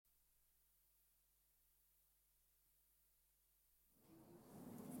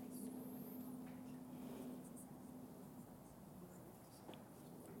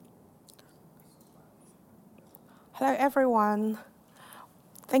Hello, everyone.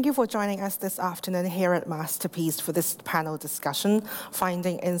 Thank you for joining us this afternoon here at Masterpiece for this panel discussion,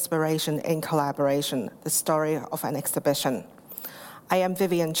 Finding Inspiration in Collaboration, the Story of an Exhibition. I am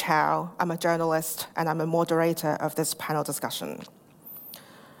Vivian Chow. I'm a journalist, and I'm a moderator of this panel discussion.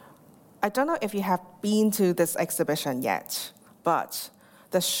 I don't know if you have been to this exhibition yet, but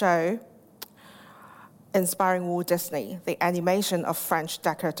the show, Inspiring Walt Disney, the animation of French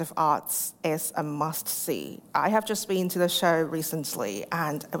decorative arts, is a must-see. I have just been to the show recently,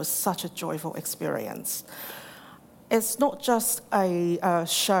 and it was such a joyful experience. It's not just a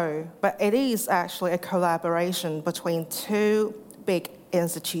show, but it is actually a collaboration between two big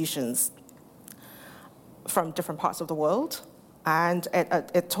institutions from different parts of the world, and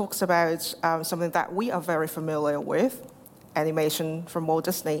it talks about something that we are very familiar with, animation from Walt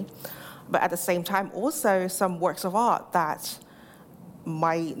Disney, but at the same time, also some works of art that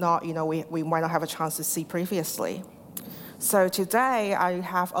might not, we might not have a chance to see previously. So today, I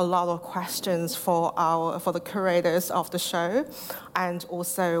have a lot of questions for the curators of the show, and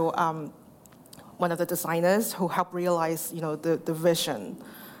also one of the designers who helped realize, the vision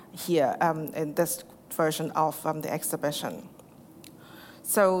here in this version of the exhibition.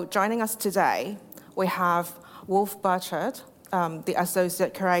 So joining us today, we have Wolf Burchard, the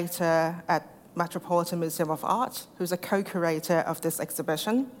Associate Curator at Metropolitan Museum of Art, who's a co-curator of this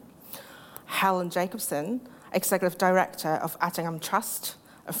exhibition. Helen Jacobson, Executive Director of Attingham Trust,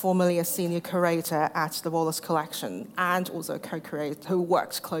 formerly a Senior Curator at the Wallace Collection, and also a co-curator who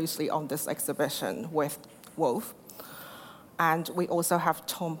worked closely on this exhibition with Wolf. And we also have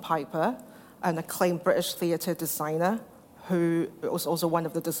Tom Piper, an acclaimed British theatre designer, who was also one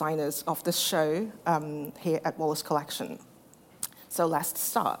of the designers of this show here at Wallace Collection. So let's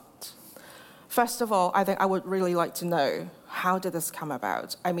start. First of all, I think I would really like to know, how did this come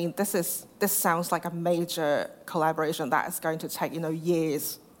about? I mean, this sounds like a major collaboration that is going to take,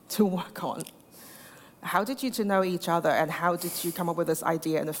 years to work on. How did you two know each other, and how did you come up with this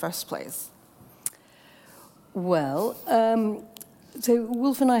idea in the first place? Well, so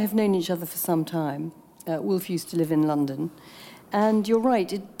Wolf and I have known each other for some time. Wolf used to live in London. And you're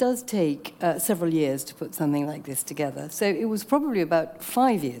right, it does take several years to put something like this together. So it was probably about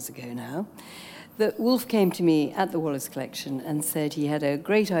 5 years ago now that Wolf came to me at the Wallace Collection and said he had a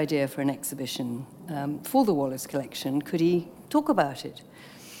great idea for an exhibition for the Wallace Collection. Could he talk about it?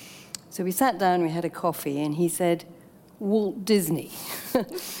 So we sat down, we had a coffee, and he said, Walt Disney.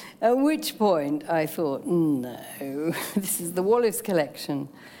 At which point I thought, no, this is the Wallace Collection.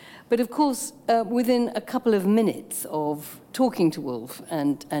 But of course, within a couple of minutes of talking to Wolf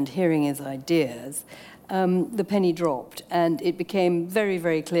and hearing his ideas, the penny dropped, and it became very,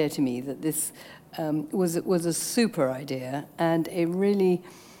 very clear to me that this was a super idea and a really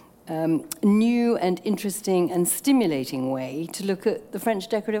new and interesting and stimulating way to look at the French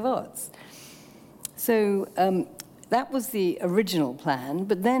decorative arts. So that was the original plan,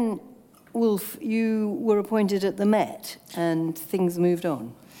 but then, Wolf, you were appointed at the Met, and things moved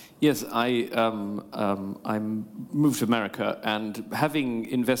on. Yes, I moved to America, and having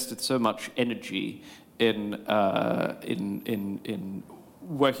invested so much energy in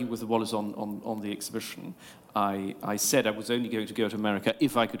working with the Wallace on the exhibition, I said I was only going to go to America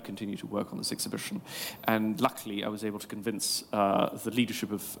if I could continue to work on this exhibition. And luckily, I was able to convince the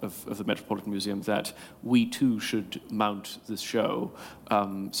leadership of the Metropolitan Museum that we too should mount this show.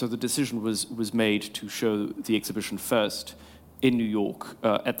 So the decision was made to show the exhibition first in New York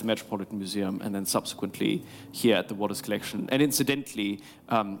at the Metropolitan Museum, and then subsequently here at the Wallace Collection. And incidentally,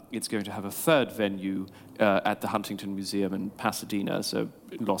 it's going to have a third venue at the Huntington Museum in Pasadena, so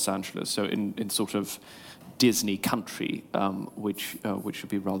in Los Angeles, so in sort of Disney country, which should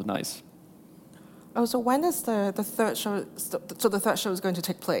be rather nice. Oh, so when is the third show? So the third show is going to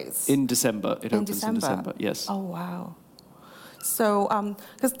take place? In December. It opens in December, yes. Oh, wow. So,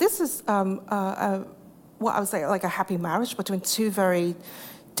 because this is what I would say, like a happy marriage between two very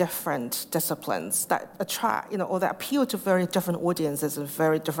different disciplines that attract, or that appeal to very different audiences and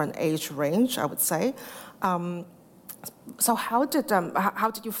very different age range, I would say. So how did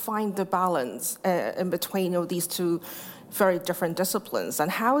you find the balance in between these two very different disciplines, and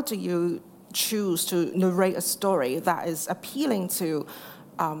how do you choose to narrate a story that is appealing to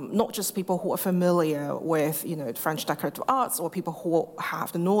not just people who are familiar with, French decorative arts or people who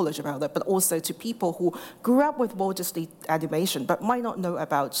have the knowledge about it, but also to people who grew up with Walt Disney animation but might not know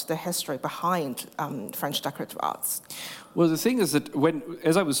about the history behind French decorative arts? Well, the thing is that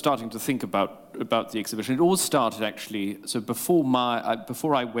as I was starting to think about the exhibition, it all started actually. So before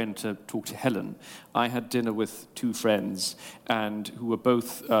I went to talk to Helen, I had dinner with two friends, and who were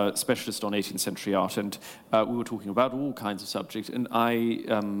both specialists on 18th century art, and we were talking about all kinds of subjects. And I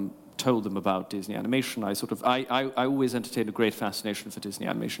told them about Disney animation. I always entertained a great fascination for Disney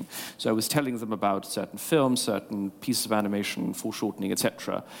animation. So I was telling them about certain films, certain pieces of animation, foreshortening,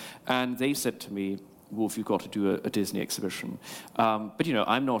 etc. And they said to me, Wolf, you've got to do a Disney exhibition. But,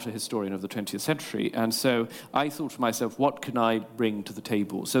 I'm not a historian of the 20th century. And so I thought to myself, what can I bring to the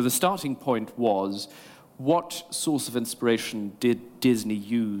table? So the starting point was, what source of inspiration did Disney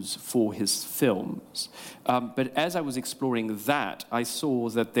use for his films? But as I was exploring that, I saw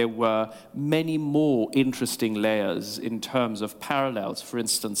that there were many more interesting layers in terms of parallels, for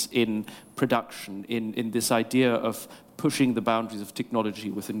instance, in production, in this idea of pushing the boundaries of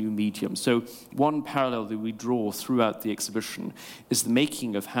technology with a new medium. So one parallel that we draw throughout the exhibition is the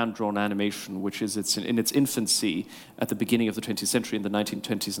making of hand-drawn animation, which is in its infancy at the beginning of the 20th century in the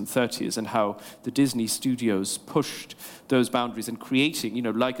 1920s and 30s, and how the Disney studios pushed those boundaries and creating,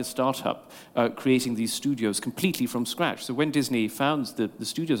 like a startup, creating these studios completely from scratch. So when Disney founds the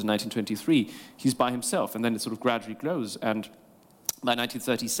studios in 1923, he's by himself, and then it sort of gradually grows. And by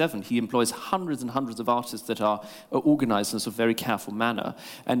 1937, he employs hundreds and hundreds of artists that are organized in a sort of very careful manner.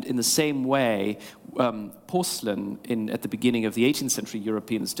 And in the same way, porcelain, at the beginning of the 18th century,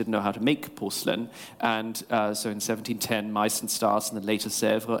 Europeans didn't know how to make porcelain. And so in 1710, Meissen starts, and then later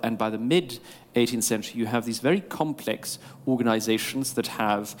Sèvres. And by the mid-18th century, you have these very complex organizations that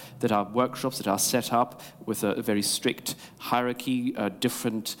are workshops that are set up with a very strict hierarchy,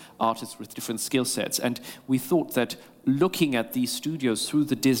 different artists with different skill sets. And we thought that looking at these studios through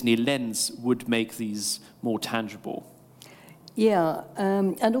the Disney lens would make these more tangible. Yeah,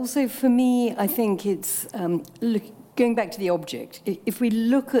 and also for me, I think it's going back to the object. If we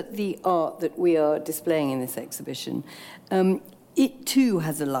look at the art that we are displaying in this exhibition, it too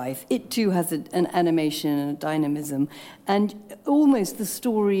has a life. It too has an animation and a dynamism, and almost the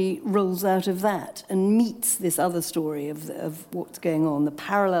story rolls out of that and meets this other story of what's going on, the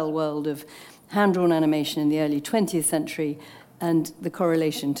parallel world of hand-drawn animation in the early 20th century and the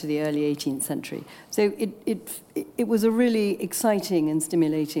correlation to the early 18th century. So it was a really exciting and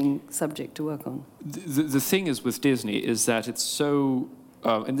stimulating subject to work on. The thing is with Disney is that it's so,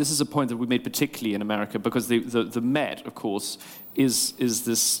 and this is a point that we made particularly in America, because the Met, of course, is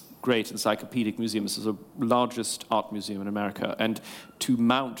this great encyclopedic museum. This is the largest art museum in America. And to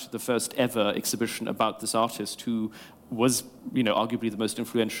mount the first ever exhibition about this artist who was, arguably the most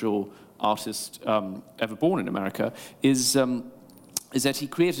influential artist ever born in America, is that he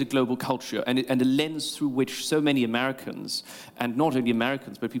created a global culture and a lens through which so many Americans, and not only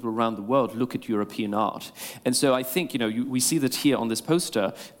Americans, but people around the world, look at European art. And so I think, we see that here on this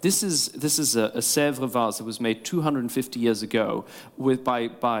poster. This is a Sèvres vase that was made 250 years ago by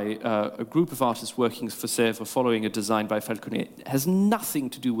a group of artists working for Sèvres, following a design by Falconet. It has nothing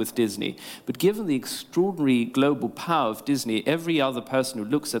to do with Disney. But given the extraordinary global power of Disney, every other person who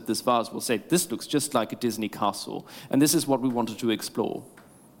looks at this vase will say, this looks just like a Disney castle. And this is what we wanted to explore.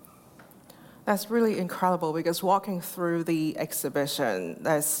 That's really incredible, because walking through the exhibition,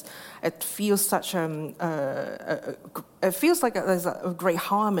 it feels such it feels like there's a great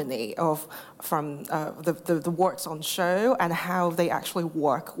harmony from the works on show and how they actually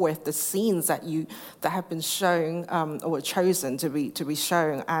work with the scenes that have been shown or chosen to be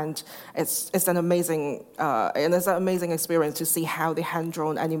shown, and it's an amazing experience to see how the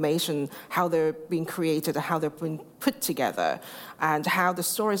hand-drawn animation, how they're being created, how they're being put together, and how the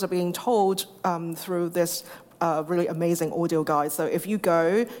stories are being told through this really amazing audio guide. So if you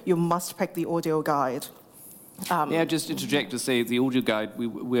go, you must pick the audio guide. Just interject to say the audio guide,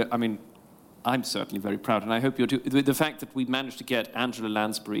 I'm certainly very proud, and I hope you're too. The fact that we managed to get Angela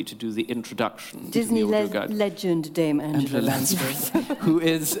Lansbury to do the introduction Disney to the audio guide. Legend Dame Angela Lansbury, who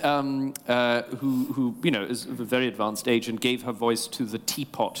is who is of a very advanced age and gave her voice to the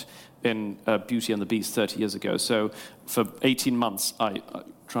teapot in Beauty and the Beast 30 years ago. So for 18 months, I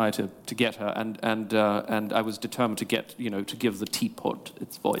tried to get her, and I was determined to get to give the teapot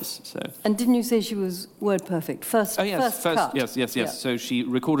its voice. So. And didn't you say she was word perfect? First cut. Yes. Yeah. So she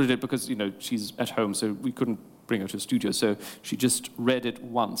recorded it because she's at home, so we couldn't bring her to a studio. So she just read it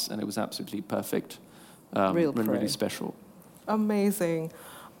once, and it was absolutely perfect. Really special. Amazing.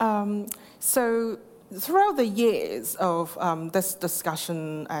 So throughout the years of this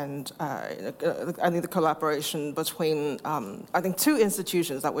discussion and I think the collaboration between I think two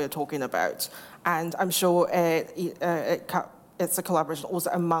institutions that we're talking about, and I'm sure it's a collaboration also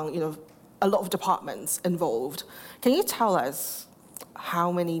among a lot of departments involved. Can you tell us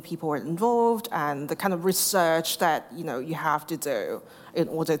how many people are involved and the kind of research that you have to do in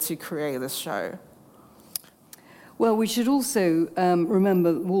order to create this show? Well, we should also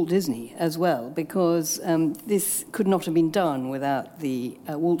remember Walt Disney as well, because this could not have been done without the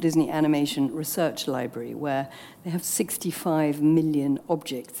Walt Disney Animation Research Library, where they have 65 million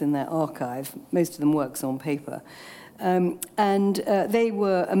objects in their archive, most of them works on paper. And they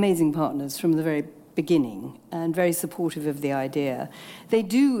were amazing partners from the very beginning and very supportive of the idea. They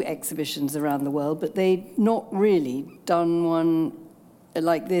do exhibitions around the world, but they've not really done one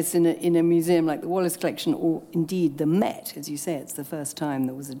like this in a museum like the Wallace Collection, or indeed the Met. As you say, it's the first time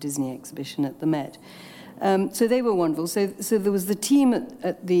there was a Disney exhibition at the Met. So they were wonderful. So there was the team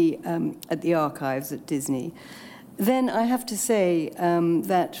at the archives at Disney. Then I have to say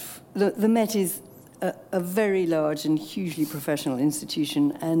that the Met is a very large and hugely professional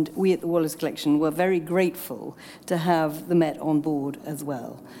institution, and we at the Wallace Collection were very grateful to have the Met on board as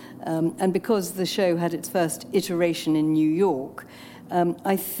well. And because the show had its first iteration in New York,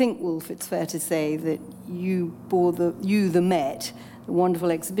 I think, Wolf, it's fair to say that the Met, the wonderful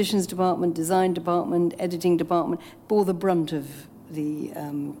exhibitions department, design department, editing department, bore the brunt of the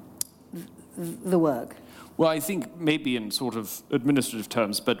work. Well, I think maybe in sort of administrative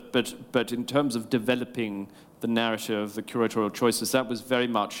terms, but in terms of developing the narrative, the curatorial choices, that was very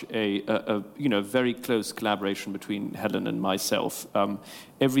much a very close collaboration between Helen and myself.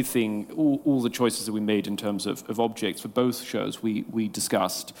 Everything, all the choices that we made in terms of objects for both shows, we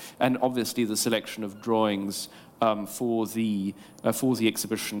discussed, and obviously the selection of drawings for the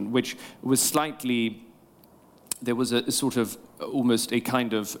exhibition, which was slightly, there was a sort of almost a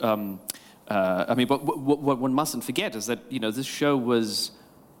kind of. What one mustn't forget is that this show was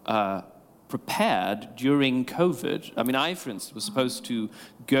prepared during COVID. I mean, I, for instance, was supposed to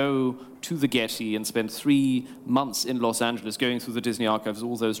go to the Getty and spend 3 months in Los Angeles going through the Disney archives,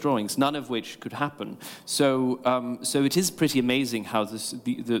 all those drawings, none of which could happen. So it is pretty amazing how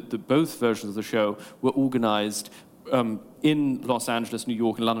the both versions of the show were organized in Los Angeles, New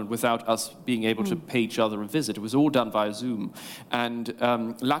York, and London without us being able to pay each other a visit. It was all done via Zoom. And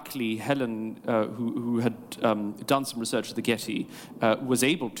luckily, Helen, who had done some research at the Getty, was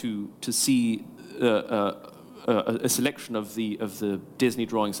able to see a selection of the Disney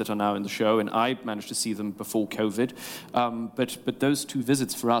drawings that are now in the show, and I managed to see them before COVID. But those 2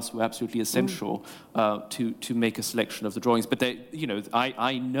 visits for us were absolutely essential to make a selection of the drawings. But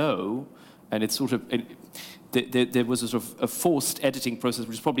I know, and it's sort of. There was a sort of a forced editing process,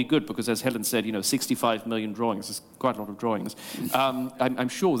 which is probably good because, as Helen said, 65 million drawings is quite a lot of drawings. I'm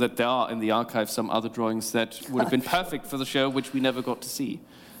sure that there are in the archive some other drawings that would have been perfect for the show, which we never got to see.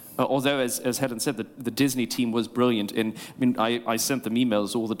 Although, as Helen said, the Disney team was brilliant. I sent them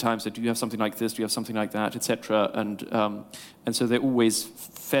emails all the time, said, do you have something like this? Do you have something like that, etc. And so they always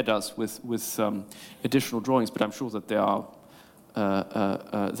fed us with additional drawings. But I'm sure that there are.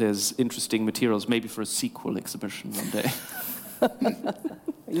 There's interesting materials, maybe for a sequel exhibition one day.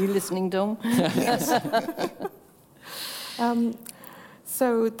 Are you listening, Dom? Yes.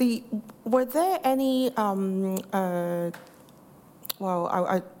 Were there any? I'm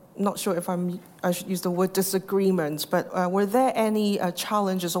not sure if I should use the word disagreement, but were there any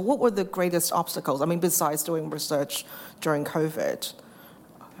challenges, or what were the greatest obstacles? I mean, besides doing research during COVID.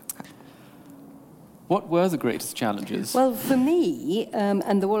 What were the greatest challenges? Well, for me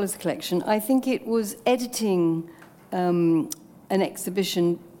and the Wallace Collection, I think it was editing an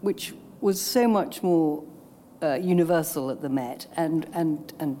exhibition which was so much more universal at the Met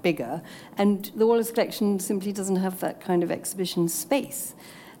and bigger, and the Wallace Collection simply doesn't have that kind of exhibition space.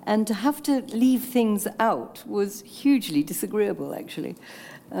 And to have to leave things out was hugely disagreeable, actually.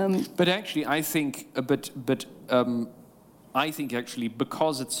 But actually, I think, I think actually,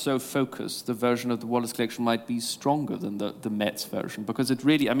 because it's so focused, the version of the Wallace Collection might be stronger than the Met's version, because it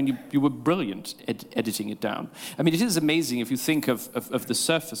really, I mean, you were brilliant at editing it down. I mean, it is amazing if you think of the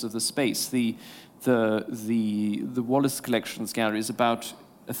surface of the space. The Wallace Collection's gallery is about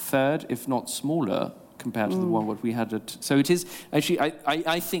a third, if not smaller, compared to the one what we had at. So it is actually.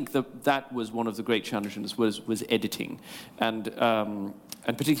 I think that was one of the great challenges was editing, and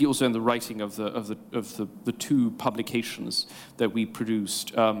particularly also in the writing of the 2 publications that we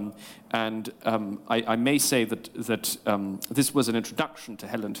produced. I may say that this was an introduction to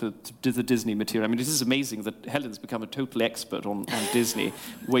Helen to the Disney material. I mean, it is amazing that Helen's become a total expert on Disney,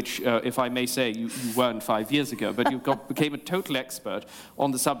 which, if I may say, you weren't 5 years ago, but you became a total expert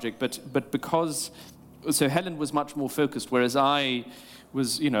on the subject. But because, so Helen was much more focused, whereas I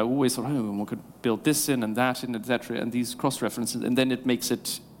was, always thought, one could build this in and that in, etc., and these cross-references, and then it makes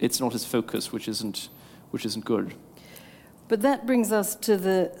it it's not his focus, which isn't good. But that brings us to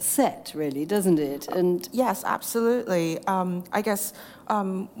the set, really, doesn't it? And Yes, absolutely. I guess,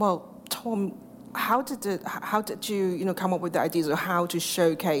 well, Tom, how did you come up with the ideas of how to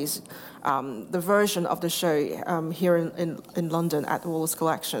showcase the version of the show here in London at the Wallace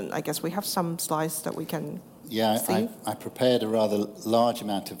Collection? I guess we have some slides that we can see. I prepared a rather large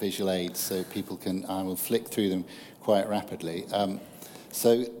amount of visual aids so people I will flick through them quite rapidly.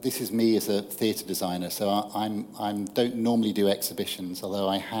 So this is me as a theatre designer. So I don't normally do exhibitions, although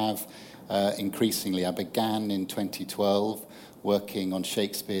I have increasingly. I began in 2012 working on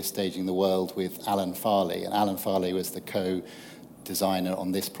Shakespeare Staging the World with Alan Farley, and Alan Farley was the co-designer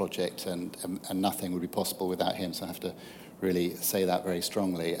on this project, and nothing would be possible without him, so I have to really say that very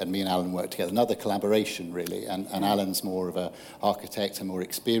strongly. And me and Alan worked together. Another collaboration, really, and Alan's more of an architect, a more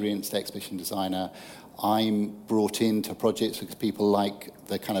experienced exhibition designer. I'm brought into projects because people like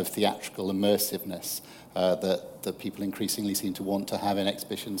the kind of theatrical immersiveness that people increasingly seem to want to have in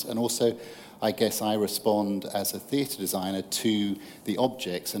exhibitions. And also, I guess I respond as a theatre designer to the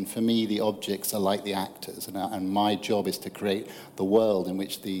objects, and for me, the objects are like the actors, and my job is to create the world in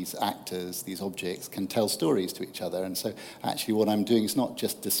which these actors, these objects, can tell stories to each other. And so actually what I'm doing is not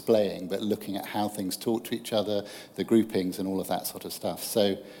just displaying, but looking at how things talk to each other, the groupings, and all of that sort of stuff.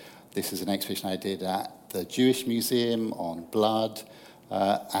 So this is an exhibition I did at the Jewish Museum on blood,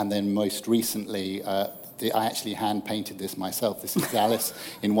 and then most recently, I actually hand-painted this myself. This is Alice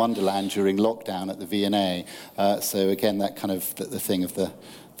in Wonderland during lockdown at the V&A. So again, that kind of the thing of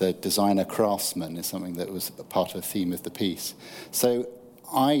the designer craftsman is something that was part of a theme of the piece. So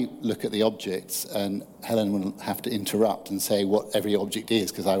I look at the objects, and Helen will have to interrupt and say what every object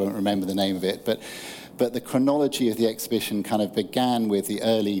is, because I won't remember the name of it. But the chronology of the exhibition kind of began with the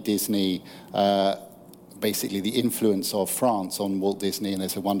early Disney, basically the influence of France on Walt Disney, and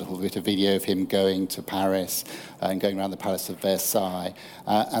there's a wonderful bit of video of him going to Paris and going around the Palace of Versailles.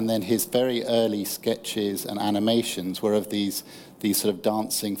 And then his very early sketches and animations were of these sort of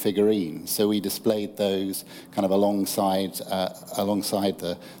dancing figurines. So we displayed those kind of alongside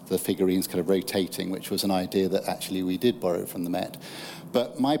the figurines kind of rotating, which was an idea that actually we did borrow from the Met.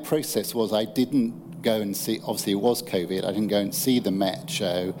 But my process was I didn't go and see, obviously it was COVID, I didn't go and see the Met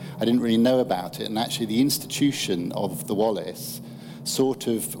show, I didn't really know about it, and actually the institution of the Wallace sort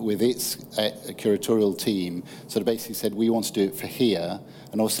of, with its curatorial team, sort of basically said, we want to do it for here,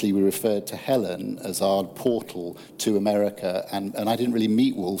 and obviously we referred to Helen as our portal to America, and I didn't really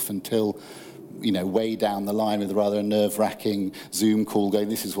meet Wolf until way down the line with a rather nerve-wracking Zoom call going,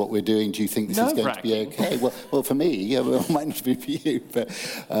 this is what we're doing, do you think this is going to be okay? Well, for me, it might not be for you, but,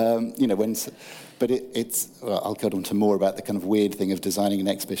 I'll go on to more about the kind of weird thing of designing an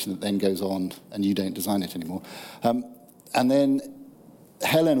exhibition that then goes on and you don't design it anymore. And then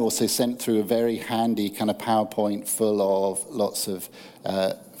Helen also sent through a very handy kind of PowerPoint full of lots of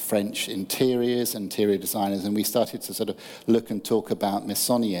French interior designers, and we started to sort of look and talk about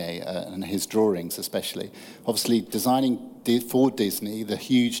Meissonier and his drawings especially. Obviously, designing for Disney, the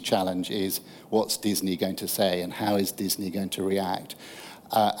huge challenge is what's Disney going to say and how is Disney going to react?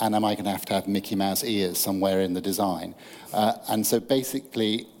 And am I going to have Mickey Mouse ears somewhere in the design? And so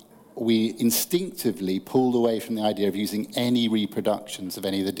basically, we instinctively pulled away from the idea of using any reproductions of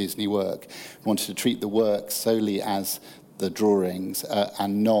any of the Disney work. We wanted to treat the work solely as the drawings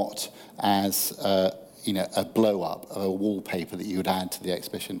and not as a blow-up of a wallpaper that you would add to the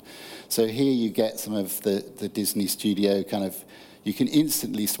exhibition. So here you get some of the Disney studio kind of. You can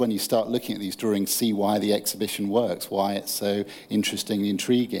instantly, when you start looking at these drawings, see why the exhibition works, why it's so interesting and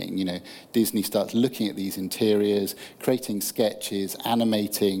intriguing. Disney starts looking at these interiors, creating sketches,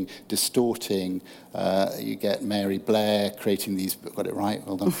 animating, distorting. You get Mary Blair creating these, got it right,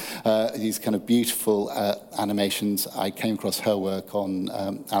 well done, these kind of beautiful animations. I came across her work on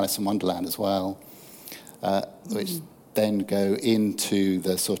Alice in Wonderland as well, which then go into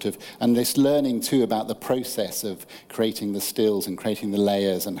the sort of, and this learning too about the process of creating the stills and creating the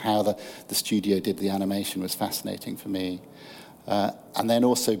layers and how the studio did the animation was fascinating for me. And then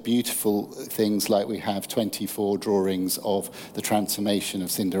also beautiful things like we have 24 drawings of the transformation of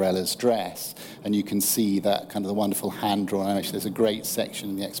Cinderella's dress, and you can see that kind of the wonderful hand-drawn animation. There's a great section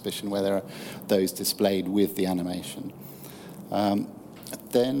in the exhibition where there are those displayed with the animation.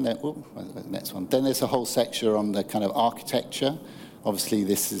 Then, next one. Then there's a whole section on the kind of architecture. Obviously,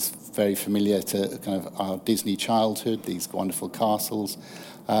 this is very familiar to kind of our Disney childhood, these wonderful castles.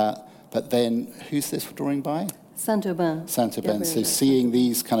 But then, who's this drawing by? Saint-Aubin. Saint-Aubin. So seeing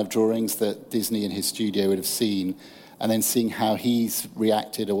these kind of drawings that Disney and his studio would have seen, and then seeing how he's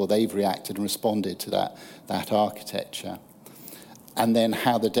reacted or they've reacted and responded to that architecture. and then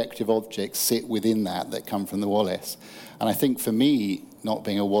how the decorative objects sit within that come from the Wallace. And I think for me, not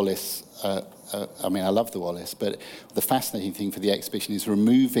being a Wallace, I mean, I love the Wallace, but the fascinating thing for the exhibition is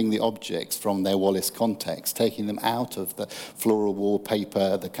removing the objects from their Wallace context, taking them out of the floral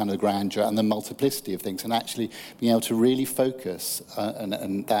wallpaper, the kind of grandeur, and the multiplicity of things, and actually being able to really focus,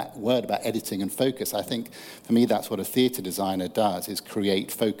 and that word about editing and focus, I think, for me, that's what a theatre designer does, is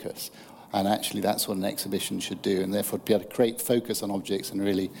create focus. And actually, that's what an exhibition should do, and therefore be able to create focus on objects and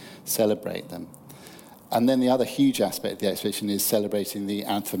really celebrate them. And then the other huge aspect of the exhibition is celebrating the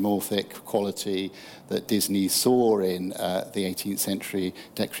anthropomorphic quality that Disney saw in the 18th century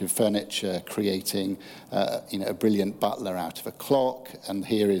decorative furniture, creating a brilliant butler out of a clock. And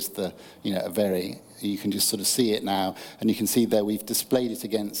here is you can just sort of see it now, and you can see there we've displayed it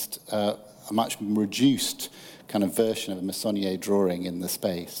against a much reduced kind of version of a Meissonier drawing in the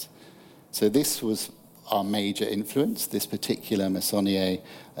space. So this was our major influence, this particular Meissonier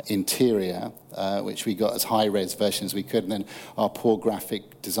interior, which we got as high-res version as we could. And then our poor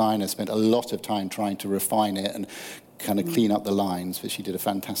graphic designer spent a lot of time trying to refine it and kind of clean up the lines, but she did a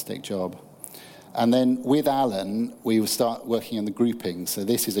fantastic job. And then with Alan, we will start working on the grouping. So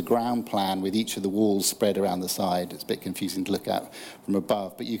this is a ground plan with each of the walls spread around the side. It's a bit confusing to look at from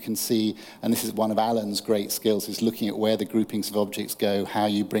above, but you can see, and this is one of Alan's great skills, is looking at where the groupings of objects go, how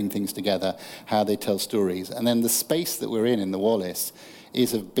you bring things together, how they tell stories. And then the space that we're in the Wallace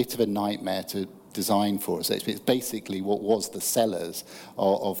is a bit of a nightmare to design for us. It's basically what was the cellars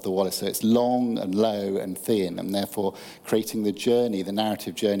of the Wallace. So it's long and low and thin, and therefore creating the journey, the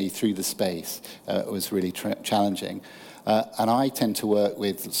narrative journey through the space was really challenging. And I tend to work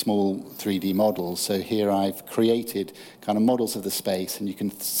with small 3D models. So here I've created kind of models of the space, and you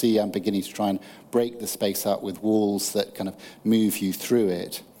can see I'm beginning to try and break the space up with walls that kind of move you through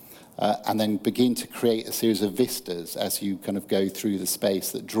it. And then begin to create a series of vistas as you kind of go through the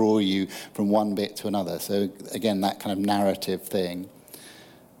space that draw you from one bit to another. So again, that kind of narrative thing.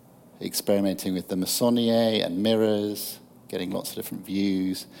 Experimenting with the Meissonier and mirrors, getting lots of different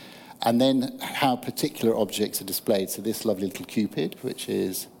views. And then how particular objects are displayed. So this lovely little Cupid, which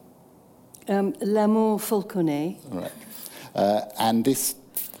is... L'amour falconet. Right. And this...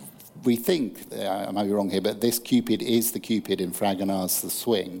 We think, I might be wrong here, but this Cupid is the Cupid in Fragonard's The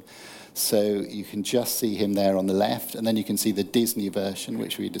Swing. So you can just see him there on the left, and then you can see the Disney version,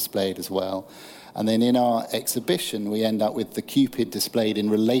 which we displayed as well. And then in our exhibition, we end up with the Cupid displayed in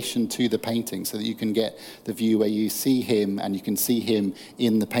relation to the painting, so that you can get the view where you see him and you can see him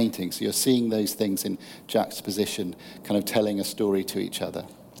in the painting. So you're seeing those things in juxtaposition, kind of telling a story to each other.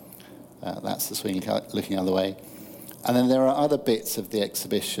 That's The Swing looking the other way. And then there are other bits of the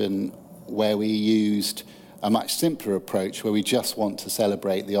exhibition where we used a much simpler approach, where we just want to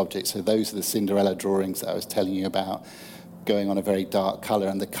celebrate the object. So those are the Cinderella drawings that I was telling you about, going on a very dark colour.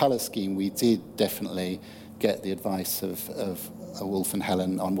 And the colour scheme, we did definitely get the advice of Wolf and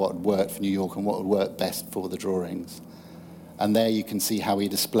Helen on what would work for New York and what would work best for the drawings. And there you can see how we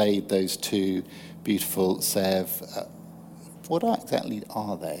displayed those two beautiful Sèvres. What exactly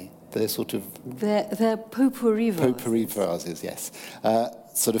are they? They're sort of... They're potpourri vases. Potpourri vases, yes.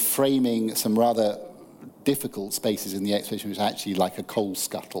 Sort of framing some rather difficult spaces in the exhibition, which is actually like a coal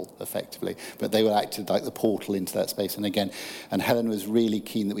scuttle, effectively. But they were acted like the portal into that space. And again, and Helen was really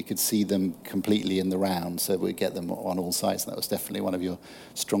keen that we could see them completely in the round, so we'd get them on all sides. And that was definitely one of your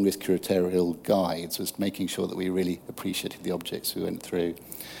strongest curatorial guides, was making sure that we really appreciated the objects we went through.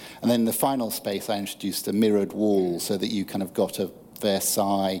 And then the final space, I introduced a mirrored wall, so that you kind of got a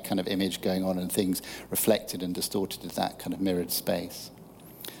Versailles kind of image going on and things reflected and distorted in that kind of mirrored space.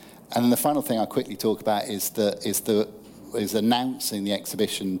 And then the final thing I'll quickly talk about is announcing the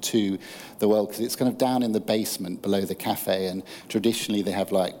exhibition to the world, because it's kind of down in the basement below the cafe, and traditionally they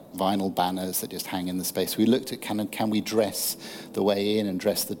have like vinyl banners that just hang in the space. We looked at can we dress the way in and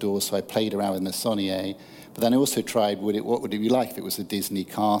dress the doors, so I played around with Meissonier, but then I also tried what would it be like if it was a Disney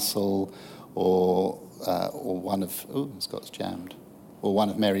castle or one of, it's got jammed, or one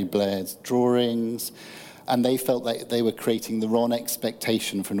of Mary Blair's drawings. And they felt like they were creating the wrong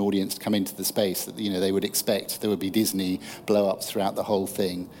expectation for an audience to come into the space, that they would expect there would be Disney blow-ups throughout the whole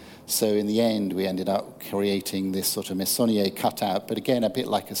thing. So in the end, we ended up creating this sort of Meissonier cutout, but again, a bit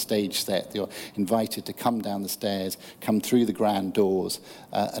like a stage set. You're invited to come down the stairs, come through the grand doors,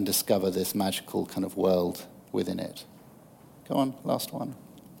 and discover this magical kind of world within it. Go on, last one.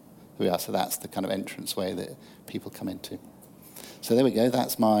 Here we are, so that's the kind of entranceway that people come into. So there we go,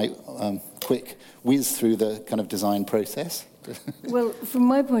 that's my quick whiz through the kind of design process. Well, from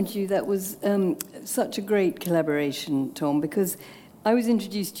my point of view, that was such a great collaboration, Tom, because I was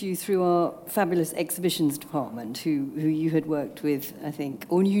introduced to you through our fabulous exhibitions department, who you had worked with, I think,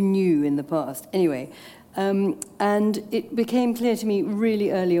 or you knew in the past. Anyway, and it became clear to me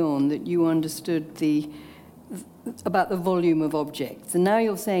really early on that you understood about the volume of objects. And now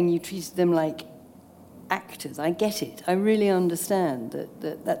you're saying you treated them like actors. I get it. I really understand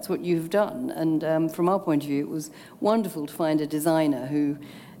that that's what you've done. And from our point of view, it was wonderful to find a designer who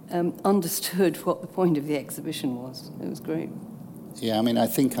understood what the point of the exhibition was. It was great. Yeah, I mean, I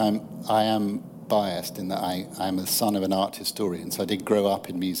think I am biased in that I'm the son of an art historian, so I did grow up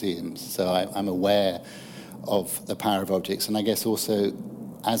in museums, so I'm aware of the power of objects. And I guess also,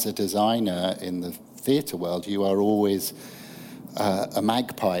 as a designer in the theatre world, you are always a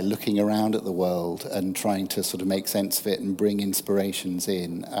magpie looking around at the world and trying to sort of make sense of it and bring inspirations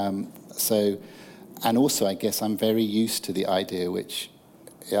in. And also, I guess I'm very used to the idea, which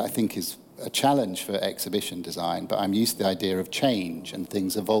I think is a challenge for exhibition design, but I'm used to the idea of change and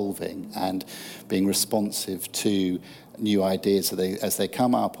things evolving and being responsive to new ideas as they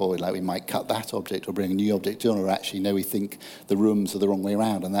come up, or like we might cut that object or bring a new object on, or actually no, we think the rooms are the wrong way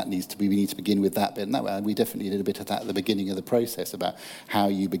around and we need to begin with that bit and that way. And we definitely did a bit of that at the beginning of the process about how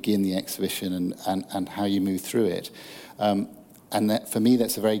you begin the exhibition and how you move through it. And that, for me,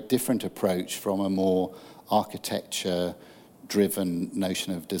 that's a very different approach from a more architecture-driven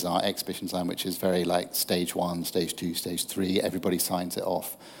notion of design, exhibition design, which is very like stage 1, stage 2, stage 3, everybody signs it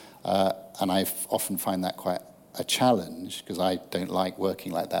off. And I often find that quite a challenge, because I don't like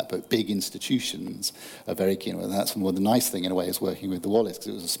working like that, but big institutions are very keen. And that's more the nice thing in a way is working with the Wallace, because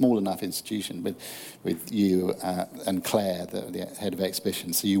it was a small enough institution with you and Claire, the head of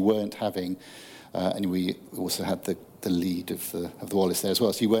exhibition, so you weren't having, and we also had the lead of the Wallace there as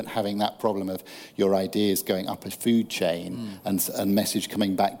well. So you weren't having that problem of your ideas going up a food chain and message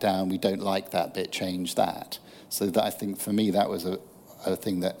coming back down, we don't like that bit, change that. So that, I think for me, that was a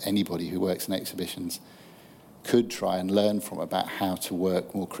thing that anybody who works in exhibitions could try and learn from, about how to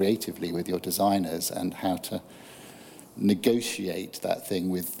work more creatively with your designers and how to negotiate that thing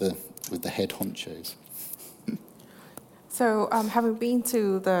with the head honchos. So having been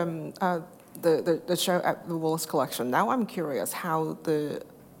to the show at the Wallace Collection, now I'm curious how the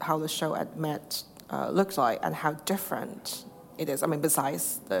show at Met looks like and how different it is. I mean,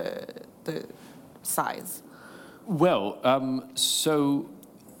 besides the size. Well,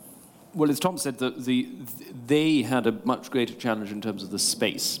 as Tom said, they had a much greater challenge in terms of the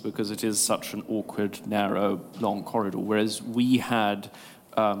space, because it is such an awkward, narrow, long corridor, whereas we had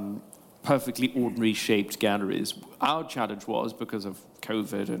perfectly ordinary shaped galleries. Our challenge was, because of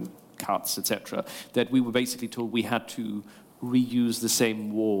COVID and cuts, etc., that we were basically told we had to reuse the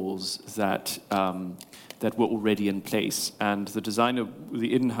same walls that were already in place. And the designer,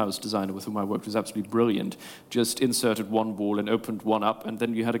 the in-house designer with whom I worked, was absolutely brilliant, just inserted one wall and opened one up, and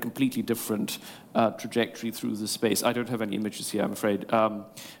then you had a completely different trajectory through the space. I don't have any images here, I'm afraid. And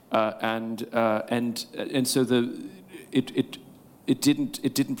so it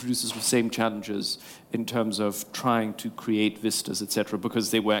didn't produce the same challenges in terms of trying to create vistas, etc., because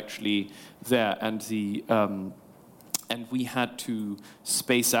they were actually there, and we had to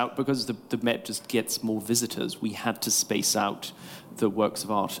space out, because the Met just gets more visitors, we had to space out the works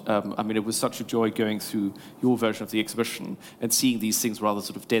of art. I mean, it was such a joy going through your version of the exhibition and seeing these things rather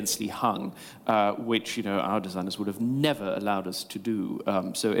sort of densely hung, which, you know, our designers would have never allowed us to do.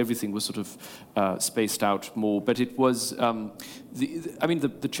 So everything was sort of spaced out more. But it was,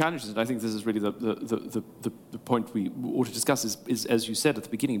 the challenges, and I think this is really the point we ought to discuss, is, as you said at the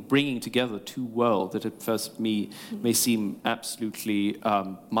beginning, bringing together two worlds that at first may seem absolutely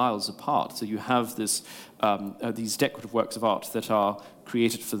miles apart. So you have this these decorative works of art that are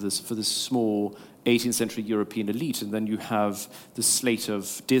created for this small 18th century European elite, and then you have the slate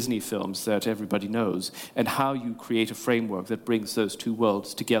of Disney films that everybody knows, and how you create a framework that brings those two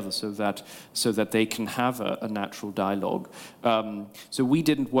worlds together so that they can have a natural dialogue. So we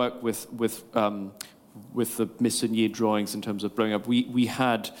didn't work with the Missonnier drawings in terms of blowing up. We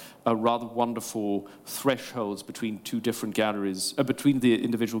had a rather wonderful thresholds between two different galleries, between the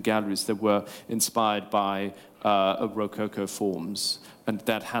individual galleries that were inspired by Rococo forms, and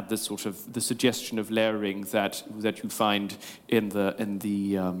that had this sort of the suggestion of layering that you find in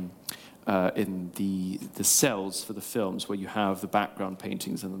the cells for the films, where you have the background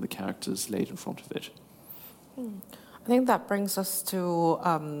paintings and then the characters laid in front of it. I think that brings us to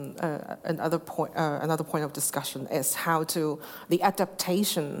another point of discussion is the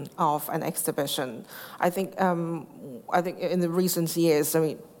adaptation of an exhibition. I think in the recent years,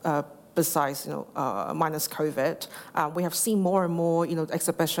 besides, minus COVID. We have seen more and more,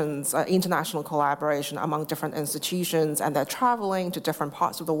 exhibitions, international collaboration among different institutions, and they're traveling to different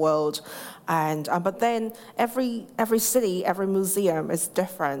parts of the world. And but then every city, every museum is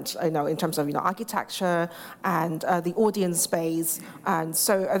different, in terms of architecture and the audience space. And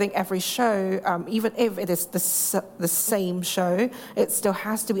so I think every show, even if it is the same show, it still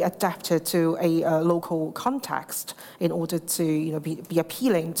has to be adapted to a local context in order to be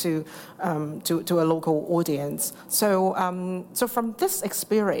appealing to a local audience. So from this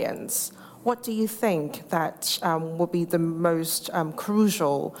experience, what do you think that would be the most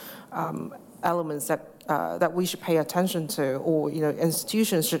crucial elements that we should pay attention to, or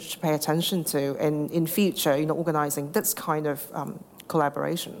institutions should pay attention to in future, organizing this kind of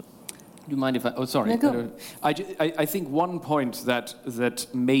collaboration? Do you mind if I? Oh, sorry. No, go. I think one point that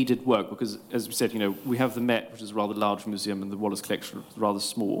made it work, because as we said, we have the Met, which is a rather large museum, and the Wallace Collection, rather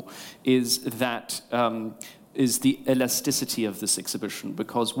small, is the elasticity of this exhibition.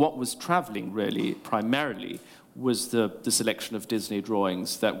 Because what was traveling really primarily was the selection of Disney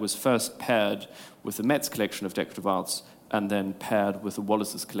drawings that was first paired with the Met's collection of decorative arts, and then paired with the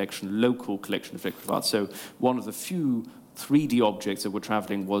Wallace's local collection of decorative arts. So one of the few 3D objects that were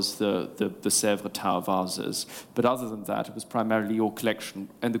traveling was the Sèvres Tower vases. But other than that, it was primarily your collection.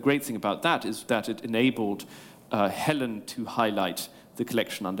 And the great thing about that is that it enabled Helen to highlight the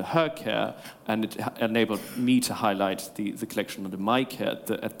collection under her care, and it enabled me to highlight the collection under my care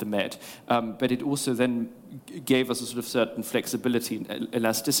at the Met. But it also then gave us a sort of certain flexibility and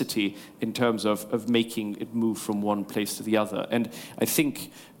elasticity in terms of making it move from one place to the other. And I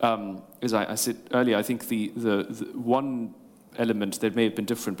think, as I said earlier, I think the one element that may have been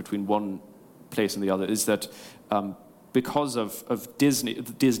different between one place and the other is that because of Disney,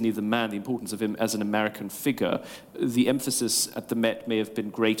 the man, the importance of him as an American figure, the emphasis at the Met may have been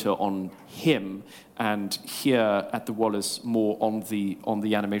greater on him, and here at the Wallace more on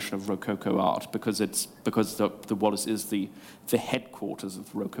the animation of Rococo art, because the Wallace is the headquarters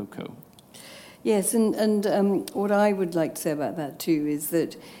of Rococo. Yes, and what I would like to say about that too is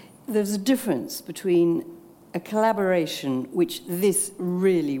that there's a difference between a collaboration, which this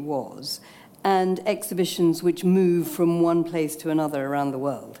really was, and exhibitions which move from one place to another around the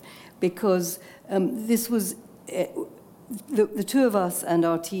world. Because this was, the two of us and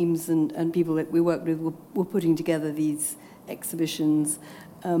our teams and people that we worked with were putting together these exhibitions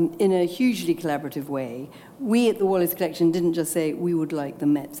in a hugely collaborative way. We at the Wallace Collection didn't just say we would like the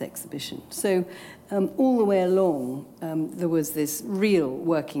Met's exhibition. So all the way along, there was this real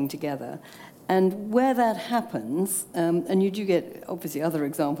working together. And where that happens, and you do get obviously other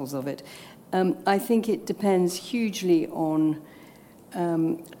examples of it, I think it depends hugely on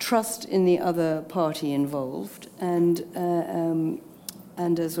trust in the other party involved, and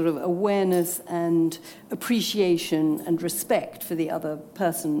a sort of awareness and appreciation and respect for the other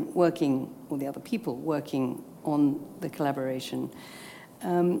person working, or the other people working on the collaboration.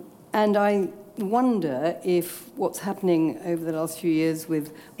 And I wonder if what's happening over the last few years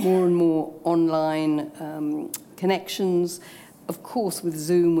with more and more online connections, of course, with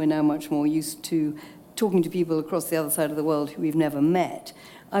Zoom, we're now much more used to talking to people across the other side of the world who we've never met.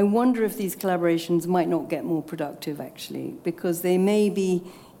 I wonder if these collaborations might not get more productive, actually, because they may be,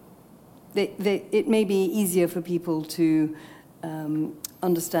 it may be easier for people to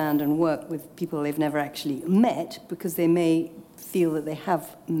understand and work with people they've never actually met, because they may feel that they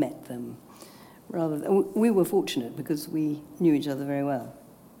have met them. We were fortunate because we knew each other very well.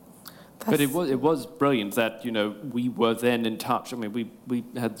 But it was brilliant that we were then in touch. I mean, we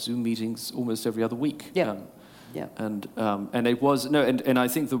had Zoom meetings almost every other week. Yeah. And it was and I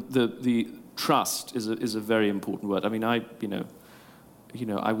think the trust is a very important word. I mean, there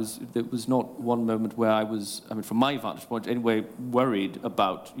was not one moment where I was, from my vantage point anyway, worried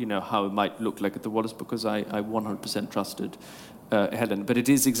about how it might look like at the Wallace, because I 100% trusted Helen. But it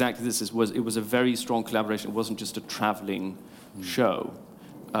is exactly this. It was a very strong collaboration. It wasn't just a traveling show.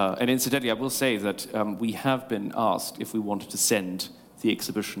 And incidentally, I will say that we have been asked if we wanted to send the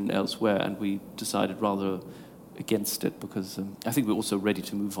exhibition elsewhere, and we decided rather against it, because I think we're also ready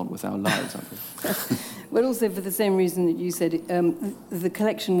to move on with our lives, aren't we? But also for the same reason that you said, the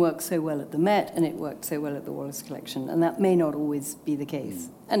collection works so well at the Met, and it worked so well at the Wallace Collection, and that may not always be the case.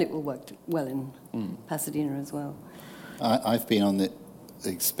 And it will work well in Pasadena as well. I've been on the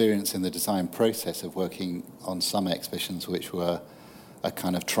experience in the design process of working on some exhibitions which were a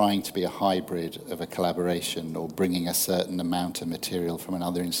kind of trying to be a hybrid of a collaboration, or bringing a certain amount of material from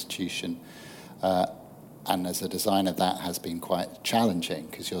another institution. And as a designer, that has been quite challenging,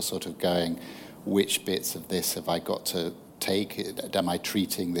 because you're sort of going, which bits of this have I got to take? Am I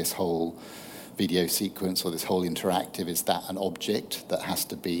treating this whole video sequence or this whole interactive, is that an object that has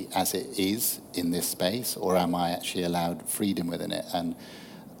to be as it is in this space, or am I actually allowed freedom within it? And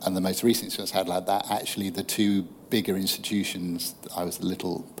the most recent experience I had like that, actually the two bigger institutions, I was a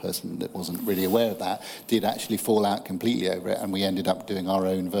little person that wasn't really aware of that, did actually fall out completely over it, and we ended up doing our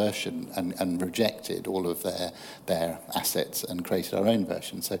own version and rejected all of their assets and created our own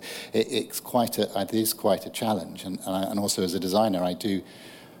version. So it is quite a challenge, and also as a designer I do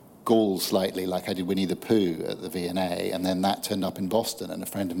gall slightly, like I did Winnie the Pooh at the V&A, and then that turned up in Boston, and a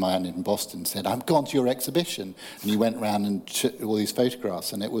friend of mine in Boston said, "I've gone to your exhibition," and he went around and took all these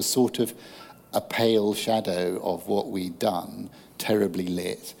photographs, and it was sort of a pale shadow of what we'd done, terribly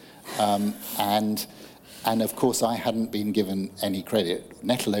lit, and of course I hadn't been given any credit,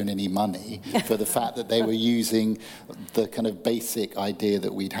 let alone any money, for the fact that they were using the kind of basic idea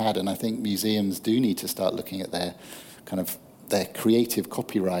that we'd had. And I think museums do need to start looking at their creative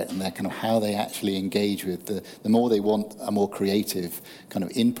copyright and their kind of how they actually engage with the more they want a more creative kind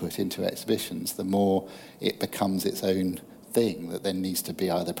of input into exhibitions, the more it becomes its own thing that then needs to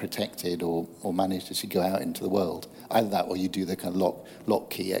be either protected or managed as you go out into the world. Either that, or you do the kind of lock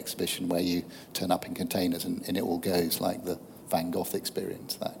key exhibition where you turn up in containers and it all goes, like the Van Gogh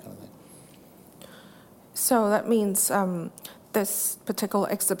experience, that kind of thing. So that means this particular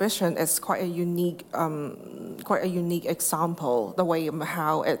exhibition is quite a unique example. The way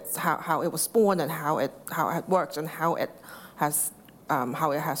how it was born and how it worked and how it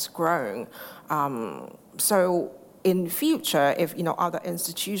has grown. So in future, if other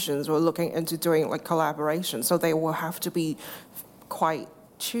institutions were looking into doing like collaboration, so they will have to be quite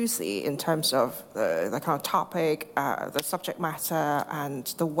choosy in terms of the kind of topic, the subject matter,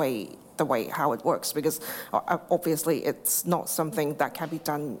 and the way how it works, because obviously it's not something that can be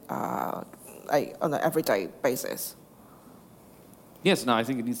done on an everyday basis. Yes, no, I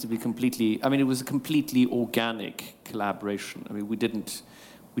think it needs to be completely. I mean, it was a completely organic collaboration. I mean, we didn't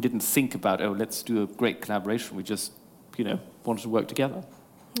think about, let's do a great collaboration. We just, wanted to work together.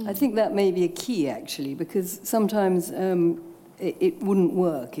 I think that may be a key, actually, because sometimes it wouldn't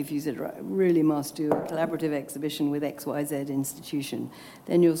work if you said, right, really must do a collaborative exhibition with XYZ institution.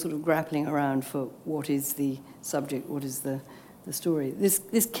 Then you're sort of grappling around for what is the subject, what is the story.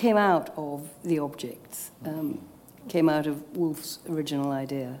 This came out of the objects, came out of Wolf's original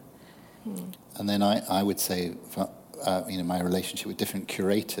idea. And then I would say, my relationship with different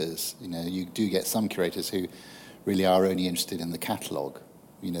curators, you do get some curators who really are only interested in the catalogue,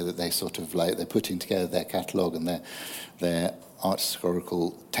 that they sort of like, they're putting together their catalogue and their art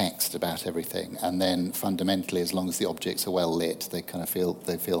historical text about everything, and then fundamentally, as long as the objects are well lit, they kind of feel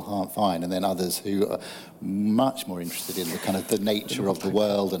fine. And then others who are much more interested in the kind of the nature of the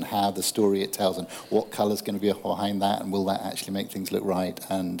world and how the story it tells and what colour's going to be behind that, and will that actually make things look right,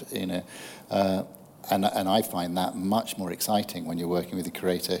 and and I find that much more exciting when you're working with a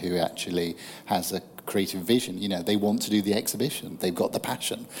curator who actually has a creative vision. They want to do the exhibition. They've got the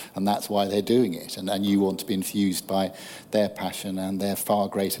passion, and that's why they're doing it. And you want to be infused by their passion and their far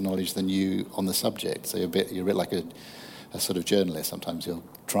greater knowledge than you on the subject. So you're a bit like a sort of journalist. Sometimes you're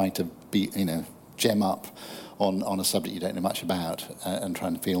trying to be, gem up on a subject you don't know much about and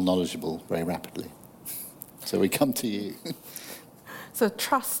trying to feel knowledgeable very rapidly. So we come to you. So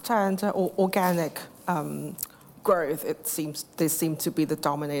trust and organic growth, they seem to be the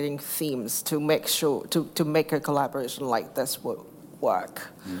dominating themes to make sure to make a collaboration like this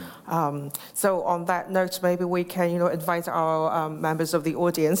work. So on that note, maybe we can invite our members of the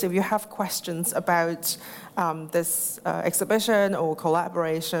audience, if you have questions about this exhibition or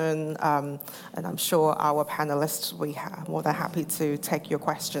collaboration, and I'm sure our panelists will be more than happy to take your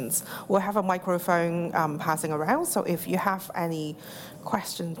questions. We'll have a microphone passing around, so if you have any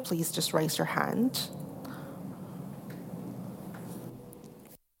questions, please just raise your hand.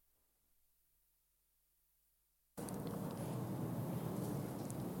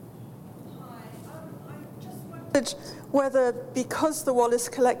 Whether, because the Wallace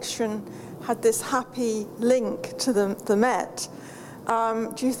collection had this happy link to the Met,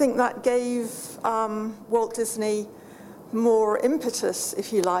 do you think that gave Walt Disney more impetus,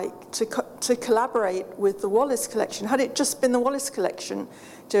 if you like, to collaborate with the Wallace collection? Had it just been the Wallace collection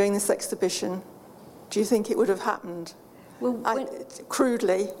doing this exhibition, do you think it would have happened? Well,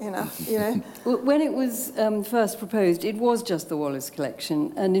 crudely, When it was first proposed, it was just the Wallace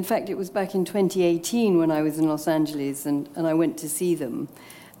collection. And in fact, it was back in 2018 when I was in Los Angeles and I went to see them.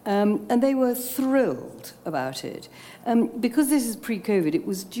 And they were thrilled about it. Because this is pre-COVID, it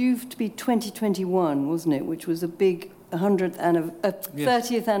was due to be 2021, wasn't it? Which was a big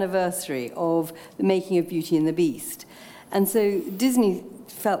 30th anniversary of the making of Beauty and the Beast. And so Disney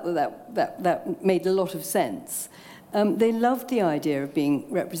felt that made a lot of sense. They loved the idea of being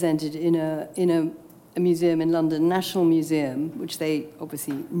represented in a museum in London, National Museum, which they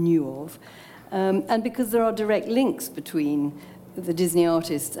obviously knew of. And because there are direct links between the Disney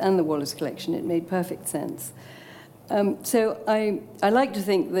artists and the Wallace collection, it made perfect sense. So I like to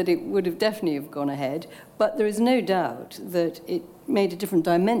think that it would have definitely have gone ahead, but there is no doubt that it made a different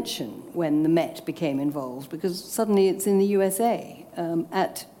dimension when the Met became involved, because suddenly it's in the USA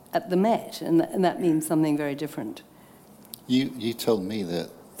at the Met, and that means something very different. You told me that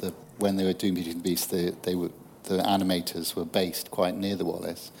when they were doing Beauty and the Beast, the animators were based quite near the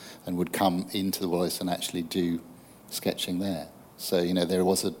Wallace and would come into the Wallace and actually do sketching there. So, you know, there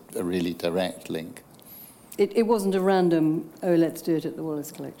was a really direct link. It wasn't a random, oh, let's do it at the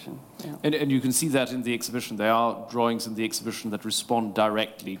Wallace collection. Yeah. And you can see that in the exhibition. There are drawings in the exhibition that respond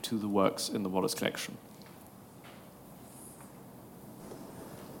directly to the works in the Wallace collection.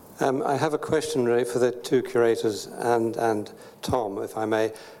 I have a question, really, for the two curators and Tom, if I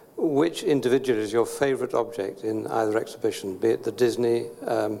may. Which individual is your favourite object in either exhibition, be it the Disney,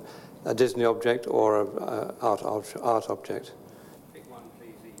 a Disney object or an art object? Pick one,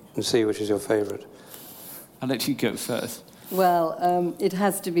 please, each. And see which is your favourite. I'll let you go first. Well, it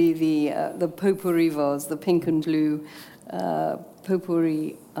has to be the potpourri vase, the pink and blue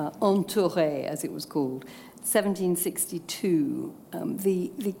potpourri entouré, as it was called, 1762.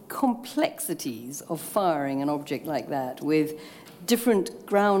 The complexities of firing an object like that with different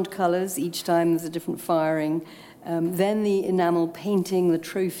ground colours, each time there's a different firing, then the enamel painting, the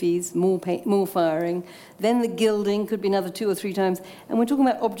trophies, more firing, then the gilding, could be another 2 or 3 times. And we're talking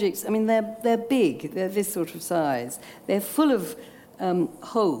about objects, I mean, they're big, they're this sort of size. They're full of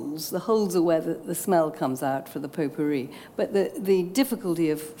holes. The holes are where the smell comes out for the potpourri. But the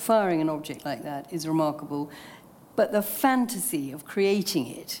difficulty of firing an object like that is remarkable. But the fantasy of creating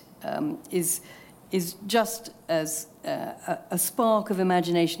it is just as a spark of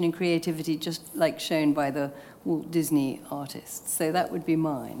imagination and creativity, just like shown by the Walt Disney artists. So that would be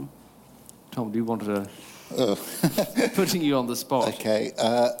mine. Tom, do you want to... putting you on the spot. Okay.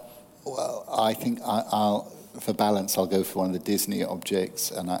 Well, I think for balance, I'll go for one of the Disney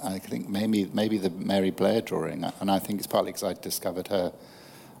objects, and I think maybe the Mary Blair drawing, and I think it's partly because I discovered her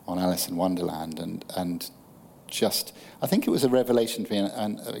on Alice in Wonderland, and just, I think it was a revelation to me,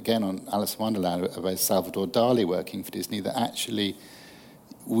 and again on Alice in Wonderland, about Salvador Dali working for Disney, that actually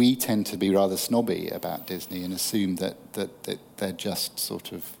we tend to be rather snobby about Disney and assume that they're just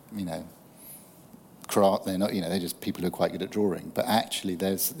sort of, you know, they're not, you know, they're just people who are quite good at drawing. But actually,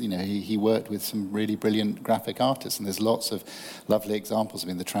 there's, you know, he worked with some really brilliant graphic artists, and there's lots of lovely examples. I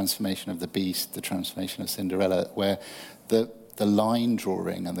mean, the transformation of the Beast, the transformation of Cinderella, where the line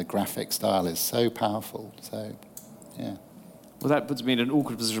drawing and the graphic style is so powerful. So, yeah. Well, that puts me in an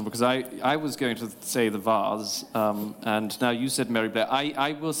awkward position, because I was going to say the vase, and now you said Mary Blair.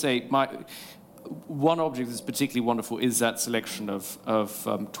 I will say one object that's particularly wonderful is that selection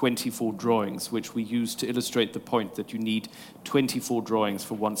of 24 drawings, which we use to illustrate the point that you need 24 drawings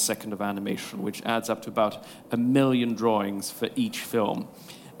for 1 second of animation, which adds up to about 1 million drawings for each film.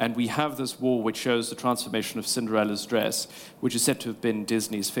 And we have this wall which shows the transformation of Cinderella's dress, which is said to have been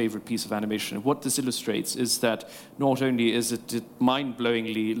Disney's favorite piece of animation. And what this illustrates is that not only is it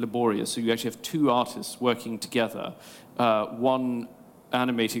mind-blowingly laborious, so you actually have 2 artists working together, one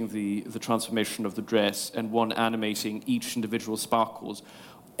animating the transformation of the dress and one animating each individual sparkles.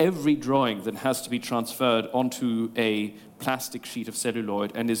 Every drawing then has to be transferred onto a plastic sheet of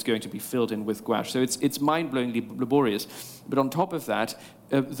celluloid and is going to be filled in with gouache. So it's mind-blowingly laborious. But on top of that,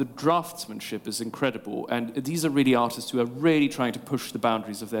 the draftsmanship is incredible. And these are really artists who are really trying to push the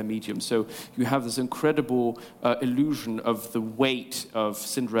boundaries of their medium. So you have this incredible illusion of the weight of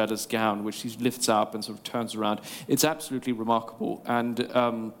Cinderella's gown, which she lifts up and sort of turns around. It's absolutely remarkable. And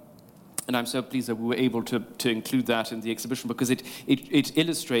I'm so pleased that we were able to include that in the exhibition, because it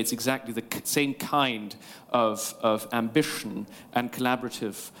illustrates exactly the same kind of ambition and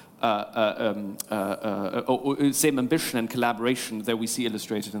collaborative, or same ambition and collaboration that we see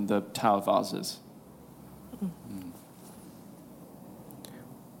illustrated in the Tower vases.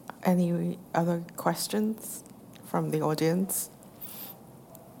 Any other questions from the audience?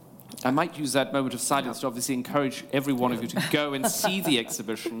 I might use that moment of silence to obviously encourage every one of you to go and see the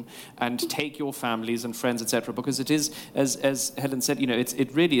exhibition and take your families and friends, etc. Because it is, as Helen said, you know, it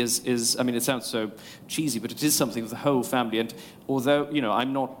really is. I mean, it sounds so cheesy, but it is something for the whole family. And although, you know,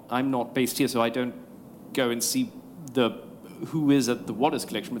 I'm not based here, so I don't go and see the who is at the Wallace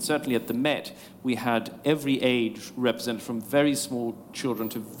Collection, but certainly at the Met, we had every age represented, from very small children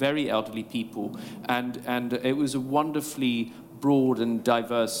to very elderly people, and it was a wonderfully broad and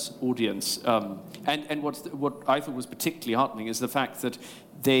diverse audience. And what I thought was particularly heartening is the fact that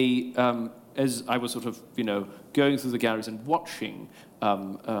they, as I was sort of, going through the galleries and watching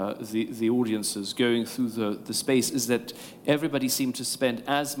the audiences going through the space, is that everybody seemed to spend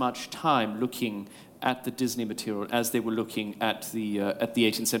as much time looking at the Disney material as they were looking at the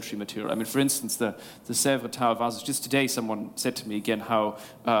 18th century material. I mean, for instance, the Sèvres Tower vases. Just today, someone said to me again how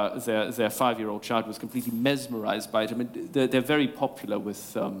their 5-year-old child was completely mesmerized by it. I mean, they're very popular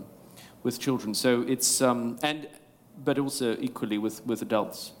with children. So it's but also equally with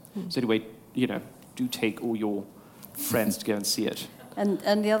adults. So anyway, do take all your friends to go and see it.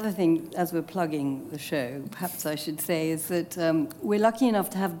 And the other thing, as we're plugging the show, perhaps I should say, is that we're lucky enough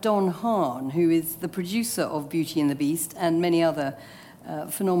to have Don Hahn, who is the producer of Beauty and the Beast and many other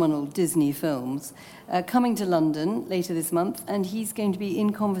phenomenal Disney films, coming to London later this month, and he's going to be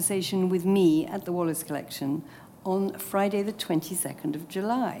in conversation with me at the Wallace Collection on Friday the 22nd of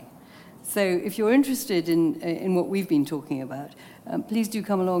July. So if you're interested in what we've been talking about, please do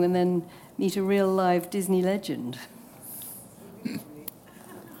come along and then meet a real live Disney legend.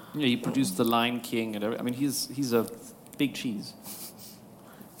 He produced The Lion King, and I mean, he's a big cheese.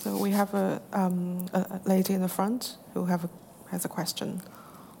 So we have a lady in the front who has a question.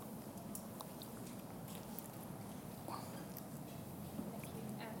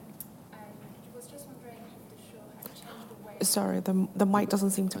 I was just wondering if the show had changed the way... Sorry, the mic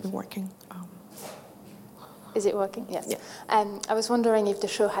doesn't seem to be working. Is it working? Yes. Yeah. I was wondering if the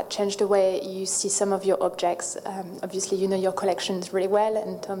show had changed the way you see some of your objects. Obviously, you know your collections really well,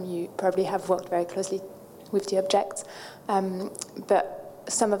 and Tom, you probably have worked very closely with the objects. But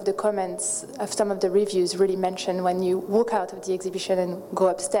some of the comments of some of the reviews really mention when you walk out of the exhibition and go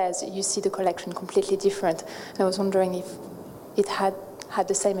upstairs, you see the collection completely different. And I was wondering if it had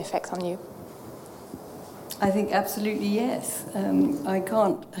the same effect on you. I think absolutely yes. I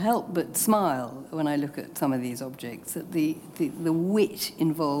can't help but smile when I look at some of these objects, at the wit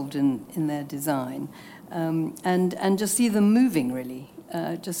involved in their design, and just see them moving, really,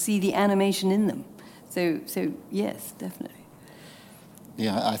 just see the animation in them. So yes, definitely.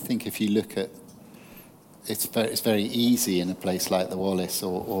 Yeah, I think if you look at, it's very easy in a place like the Wallace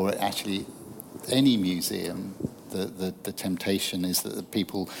or actually any museum. The temptation is that the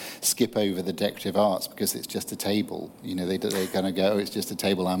people skip over the decorative arts because it's just a table. They're going to go, oh, it's just a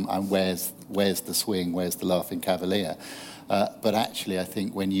table. Where's the swing? Where's the laughing cavalier? But actually, I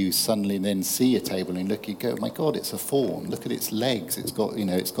think when you suddenly then see a table and look, you go, oh my God, it's a fawn. Look at its legs. It's got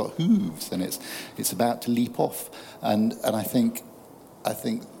it's got hooves and it's about to leap off. And I think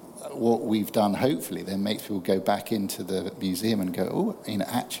what we've done, hopefully, then makes people go back into the museum and go, oh,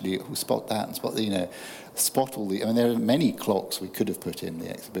 actually, we'll spot that and spot spot all the... I mean, there are many clocks we could have put in the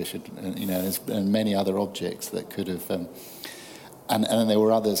exhibition, and many other objects that could have... and there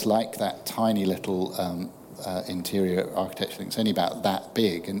were others like that tiny little interior architecture. It's only about that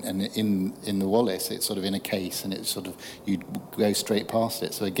big, and in the Wallace, it's sort of in a case, and it's sort of... You'd go straight past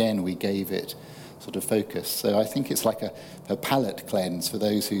it. So again, we gave it sort of focus. So I think it's like a palate cleanse for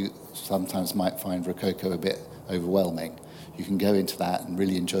those who sometimes might find Rococo a bit overwhelming. You can go into that and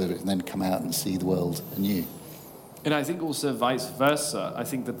really enjoy it and then come out and see the world anew. And I think also vice versa. I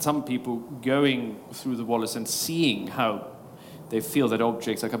think that some people going through the Wallace and seeing how they feel that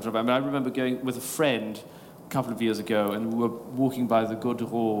objects are coming from. I mean, I remember going with a friend a couple of years ago, and we were walking by the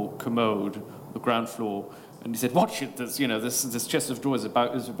Godreau commode, the ground floor, and he said, "Watch it! This chest of drawers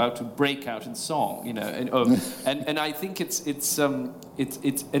is about to break out in song." And I think it's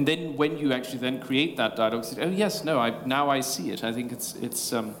and then when you actually then create that dialogue, you say, "Oh yes, no, now I see it." I think it's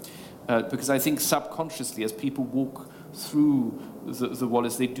because I think subconsciously, as people walk through the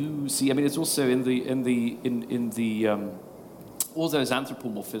Wallace, they do see. I mean, it's also in the all those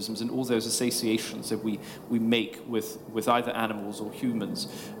anthropomorphisms and all those associations that we make with either animals or humans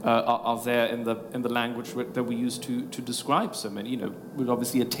are there in the language that we use to describe so many.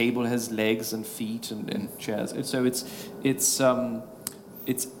 Obviously a table has legs and feet and chairs, and so it's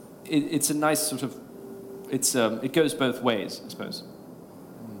a nice sort of it goes both ways, I suppose.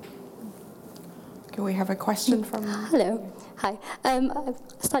 Can we have a question from... Hello. Hi. A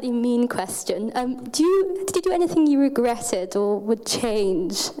slightly mean question. Did you do anything you regretted or would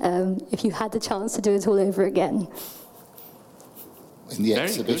change if you had the chance to do it all over again? In the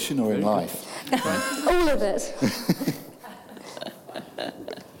exhibition or in life? All of it.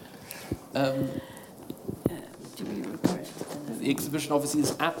 The exhibition obviously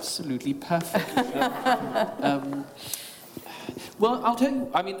is absolutely perfect. Well, I'll tell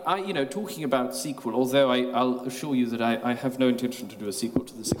you, I mean, talking about sequel, although I'll assure you that I have no intention to do a sequel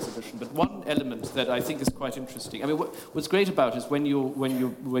to this exhibition, but one element that I think is quite interesting, I mean, what's great about it is when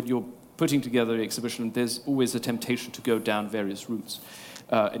you're putting together an exhibition, there's always a temptation to go down various routes,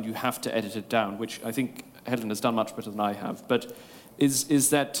 and you have to edit it down, which I think Helen has done much better than I have, but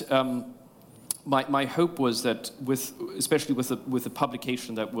is that... My hope was that, especially with the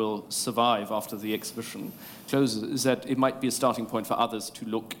publication that will survive after the exhibition closes, is that it might be a starting point for others to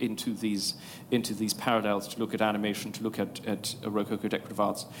look into these parallels, to look at animation, to look at Rococo decorative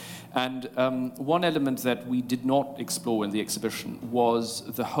arts. And one element that we did not explore in the exhibition was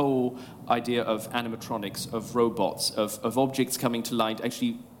the whole idea of animatronics, of robots, of objects coming to light,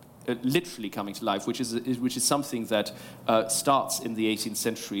 actually literally coming to life, which is something that starts in the 18th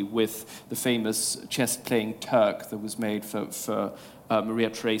century with the famous chess-playing Turk that was made for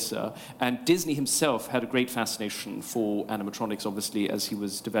Maria Theresa. And Disney himself had a great fascination for animatronics, obviously, as he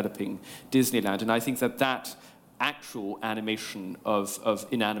was developing Disneyland. And I think that actual animation of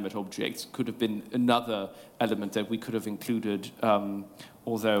inanimate objects could have been another element that we could have included,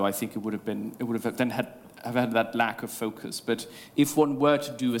 although I think it would have then had that lack of focus. But if one were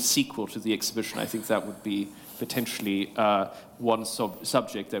to do a sequel to the exhibition, I think that would be potentially one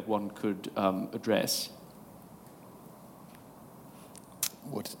subject that one could address.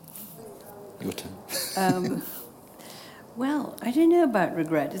 What? Your turn. Well, I don't know about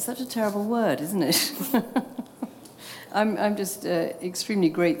regret. It's such a terrible word, isn't it? I'm just extremely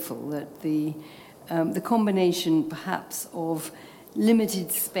grateful that the combination, perhaps, of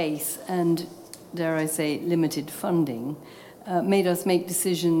limited space and, dare I say, limited funding, made us make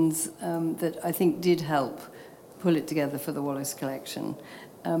decisions that I think did help pull it together for the Wallace collection.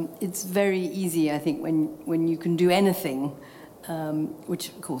 It's very easy, I think, when you can do anything, which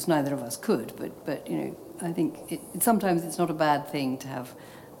of course neither of us could, but I think sometimes it's not a bad thing to have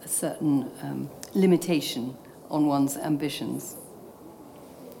a certain limitation on one's ambitions.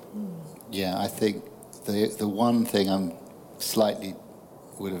 Yeah, I think the one thing I'm slightly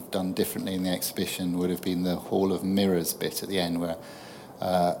would have done differently in the exhibition would have been the Hall of Mirrors bit at the end, where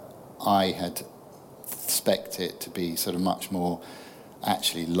I had spec'd it to be sort of much more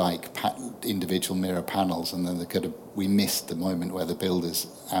actually like individual mirror panels, and then we missed the moment where the builders,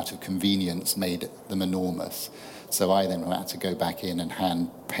 out of convenience, made them enormous. So I then had to go back in and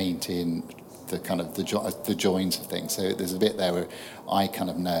hand paint in the kind of the joins of things. So there's a bit there where I kind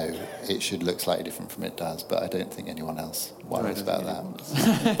of know it should look slightly different from it does, but I don't think anyone else worries about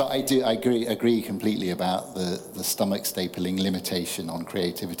that. But I agree completely about the stomach stapling limitation on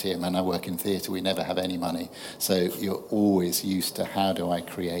creativity. I mean, I work in theatre, we never have any money, so you're always used to how do I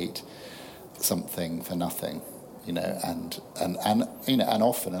create something for nothing, and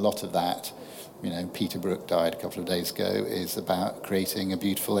often a lot of that. Peter Brook died a couple of days ago, is about creating a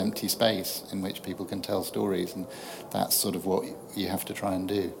beautiful empty space in which people can tell stories, and that's sort of what you have to try and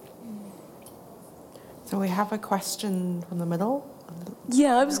do. So we have a question from the middle.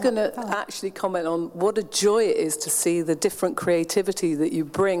 Yeah, I was going to actually comment on what a joy it is to see the different creativity that you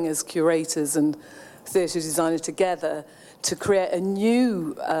bring as curators and theatre designers together to create a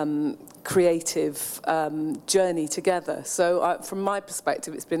new creative journey together. So from my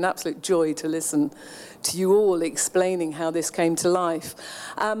perspective, it's been an absolute joy to listen to you all explaining how this came to life.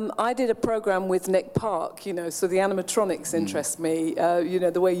 I did a program with Nick Park, so the animatronics interest me.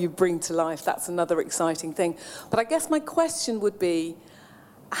 The way you bring to life, that's another exciting thing. But I guess my question would be,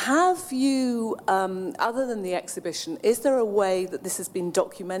 have you, other than the exhibition, is there a way that this has been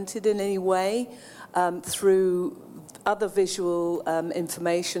documented in any way through other visual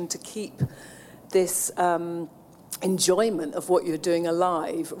information to keep this enjoyment of what you're doing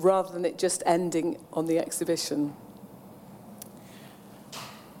alive, rather than it just ending on the exhibition?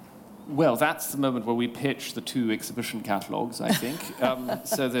 Well, that's the moment where we pitch the two exhibition catalogues, I think.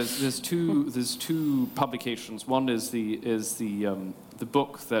 So there's two publications. One is the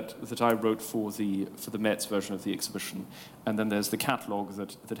book that I wrote for the Met's version of the exhibition, and then there's the catalogue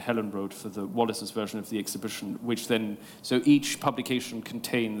that Helen wrote for the Wallace's version of the exhibition. So each publication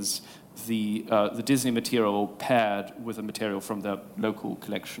contains the Disney material paired with a material from their local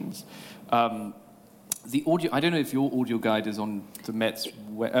collections. The audio, I don't know if your audio guide is on the Met's the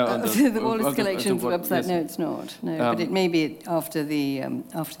Wallace Collections website. Yes. No, it's not. No, but it may be after the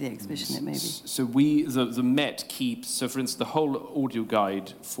exhibition. It may be. So the Met keeps. So for instance, the whole audio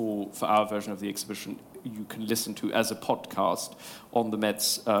guide for our version of the exhibition you can listen to as a podcast on the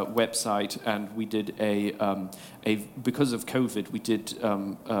Met's website. And we did because of COVID,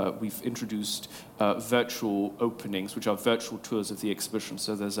 we've introduced virtual openings, which are virtual tours of the exhibition.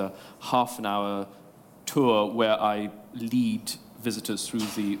 So there's a half an hour tour where I lead visitors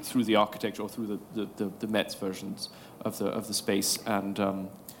through the architecture or through the Met's versions of the space. And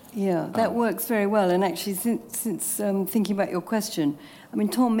yeah, that works very well. And actually, since thinking about your question, I mean,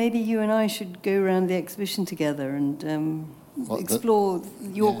 Tom, maybe you and I should go around the exhibition together and explore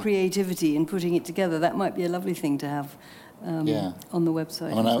your creativity in putting it together. That might be a lovely thing to have on the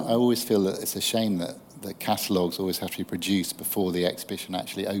website. I mean, I always feel that it's a shame that the catalogues always have to be produced before the exhibition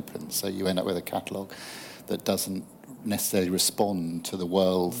actually opens. So you end up with a catalogue that doesn't necessarily respond to the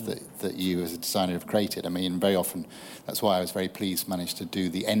world that you as a designer have created. I mean, very often, that's why I was very pleased to manage to do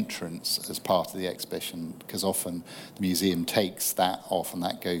the entrance as part of the exhibition, because often the museum takes that off and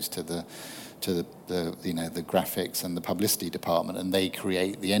that goes to the graphics and the publicity department, and they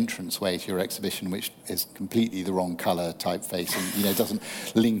create the entranceway to your exhibition, which is completely the wrong colour, typeface, and doesn't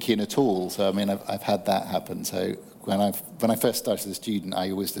link in at all. So I mean, I've had that happen. So when I first started as a student,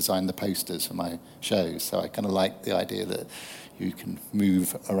 I always designed the posters for my shows. So I kind of like the idea that you can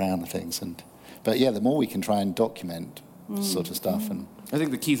move around things. But yeah, the more we can try and document sort of stuff. And I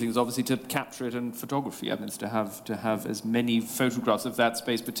think the key thing is obviously to capture it in photography. I mean, it's to have as many photographs of that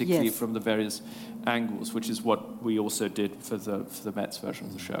space, particularly from the various angles, which is what we also did for the Met's version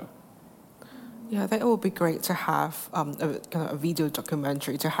of the show. Yeah, that would be great to have a video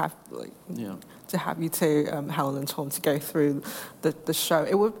documentary to have to have you two, Helen and Tom, to go through the show.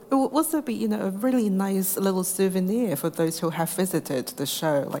 It would also be a really nice little souvenir for those who have visited the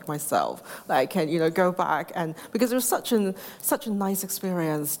show, like myself. That I can go back, and because it was such a nice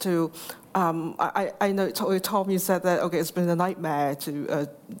experience to. I know, Tom, you said that, okay, it's been a nightmare to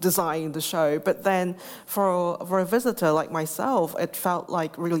design the show, but then for a visitor like myself, it felt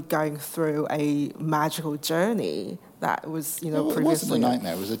like really going through a magical journey that was, previously. It wasn't a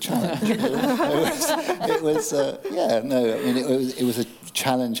nightmare, it was a challenge. it was a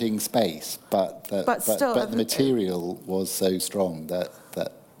challenging space, but the material was so strong that.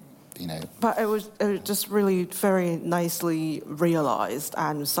 But it was just really very nicely realized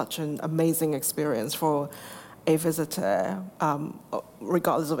and such an amazing experience for a visitor,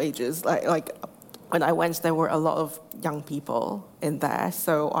 regardless of ages. Like when I went, there were a lot of young people in there,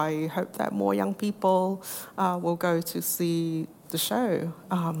 so I hope that more young people will go to see the show.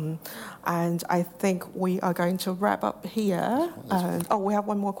 And I think we are going to wrap up here. We have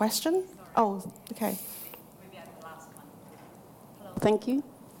one more question? Oh, okay. Thank you.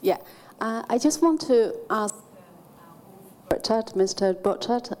 Yeah, I just want to ask Mr.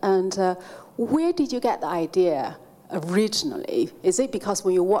 Burchard, and where did you get the idea originally? Is it because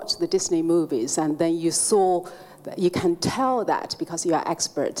when you watch the Disney movies and then you saw, you can tell that because you are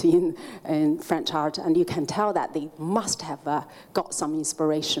expert in French art, and you can tell that they must have got some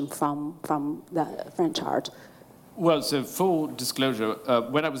inspiration from the French art? Well, so full disclosure,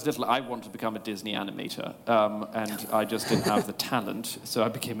 when I was little, I wanted to become a Disney animator, and I just didn't have the talent, so I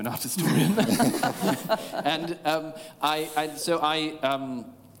became an art historian. And I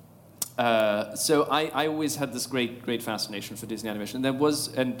always had this great fascination for Disney animation.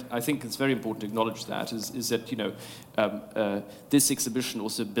 And I think it's very important to acknowledge that, is that, this exhibition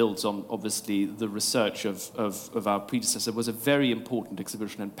also builds on, obviously, the research of our predecessor. It was a very important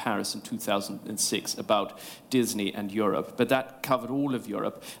exhibition in Paris in 2006 about Disney and Europe, but that covered all of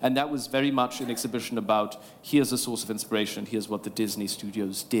Europe, and that was very much an exhibition about, here's a source of inspiration, here's what the Disney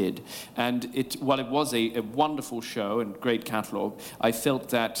studios did. And while it was a wonderful show and great catalogue, I felt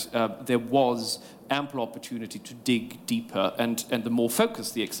that there was ample opportunity to dig deeper, and the more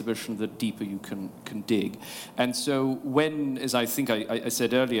focused the exhibition, the deeper you can dig. And so when, as I think I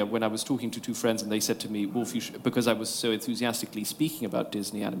said earlier, when I was talking to two friends and they said to me, Wolf, because I was so enthusiastically speaking about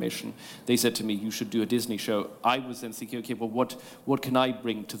Disney animation, they said to me, you should do a Disney show. I was then thinking, okay, well, what can I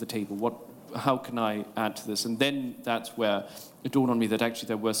bring to the table? How can I add to this? And then that's where it dawned on me that actually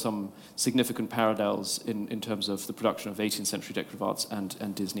there were some significant parallels in terms of the production of 18th century decorative arts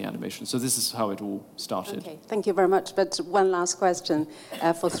and Disney animation. So this is how it all started. Okay, thank you very much. But one last question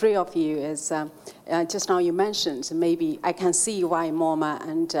for three of you is, just now you mentioned, maybe I can see why MoMA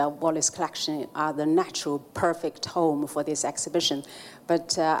and Wallace Collection are the natural, perfect home for this exhibition.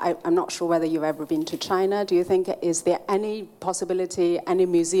 But I'm not sure whether you've ever been to China. Do you think, is there any possibility any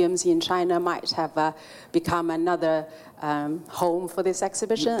museums in China might have become another home for this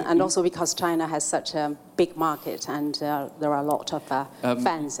exhibition? And also because China has such a big market and there are a lot of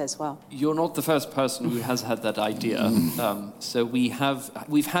fans as well. You're not the first person who has had that idea. So we've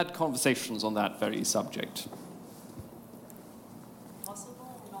had conversations on that very subject.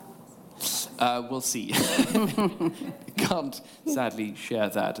 We'll see. Can't sadly share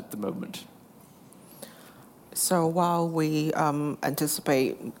that at the moment. So while we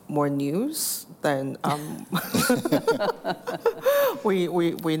anticipate more news, then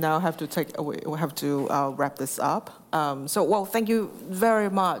we now have to wrap this up. Well, thank you very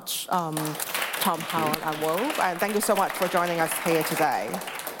much, Tom, Howard, and Wolf, and thank you so much for joining us here today.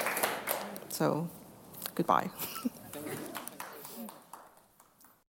 So, goodbye.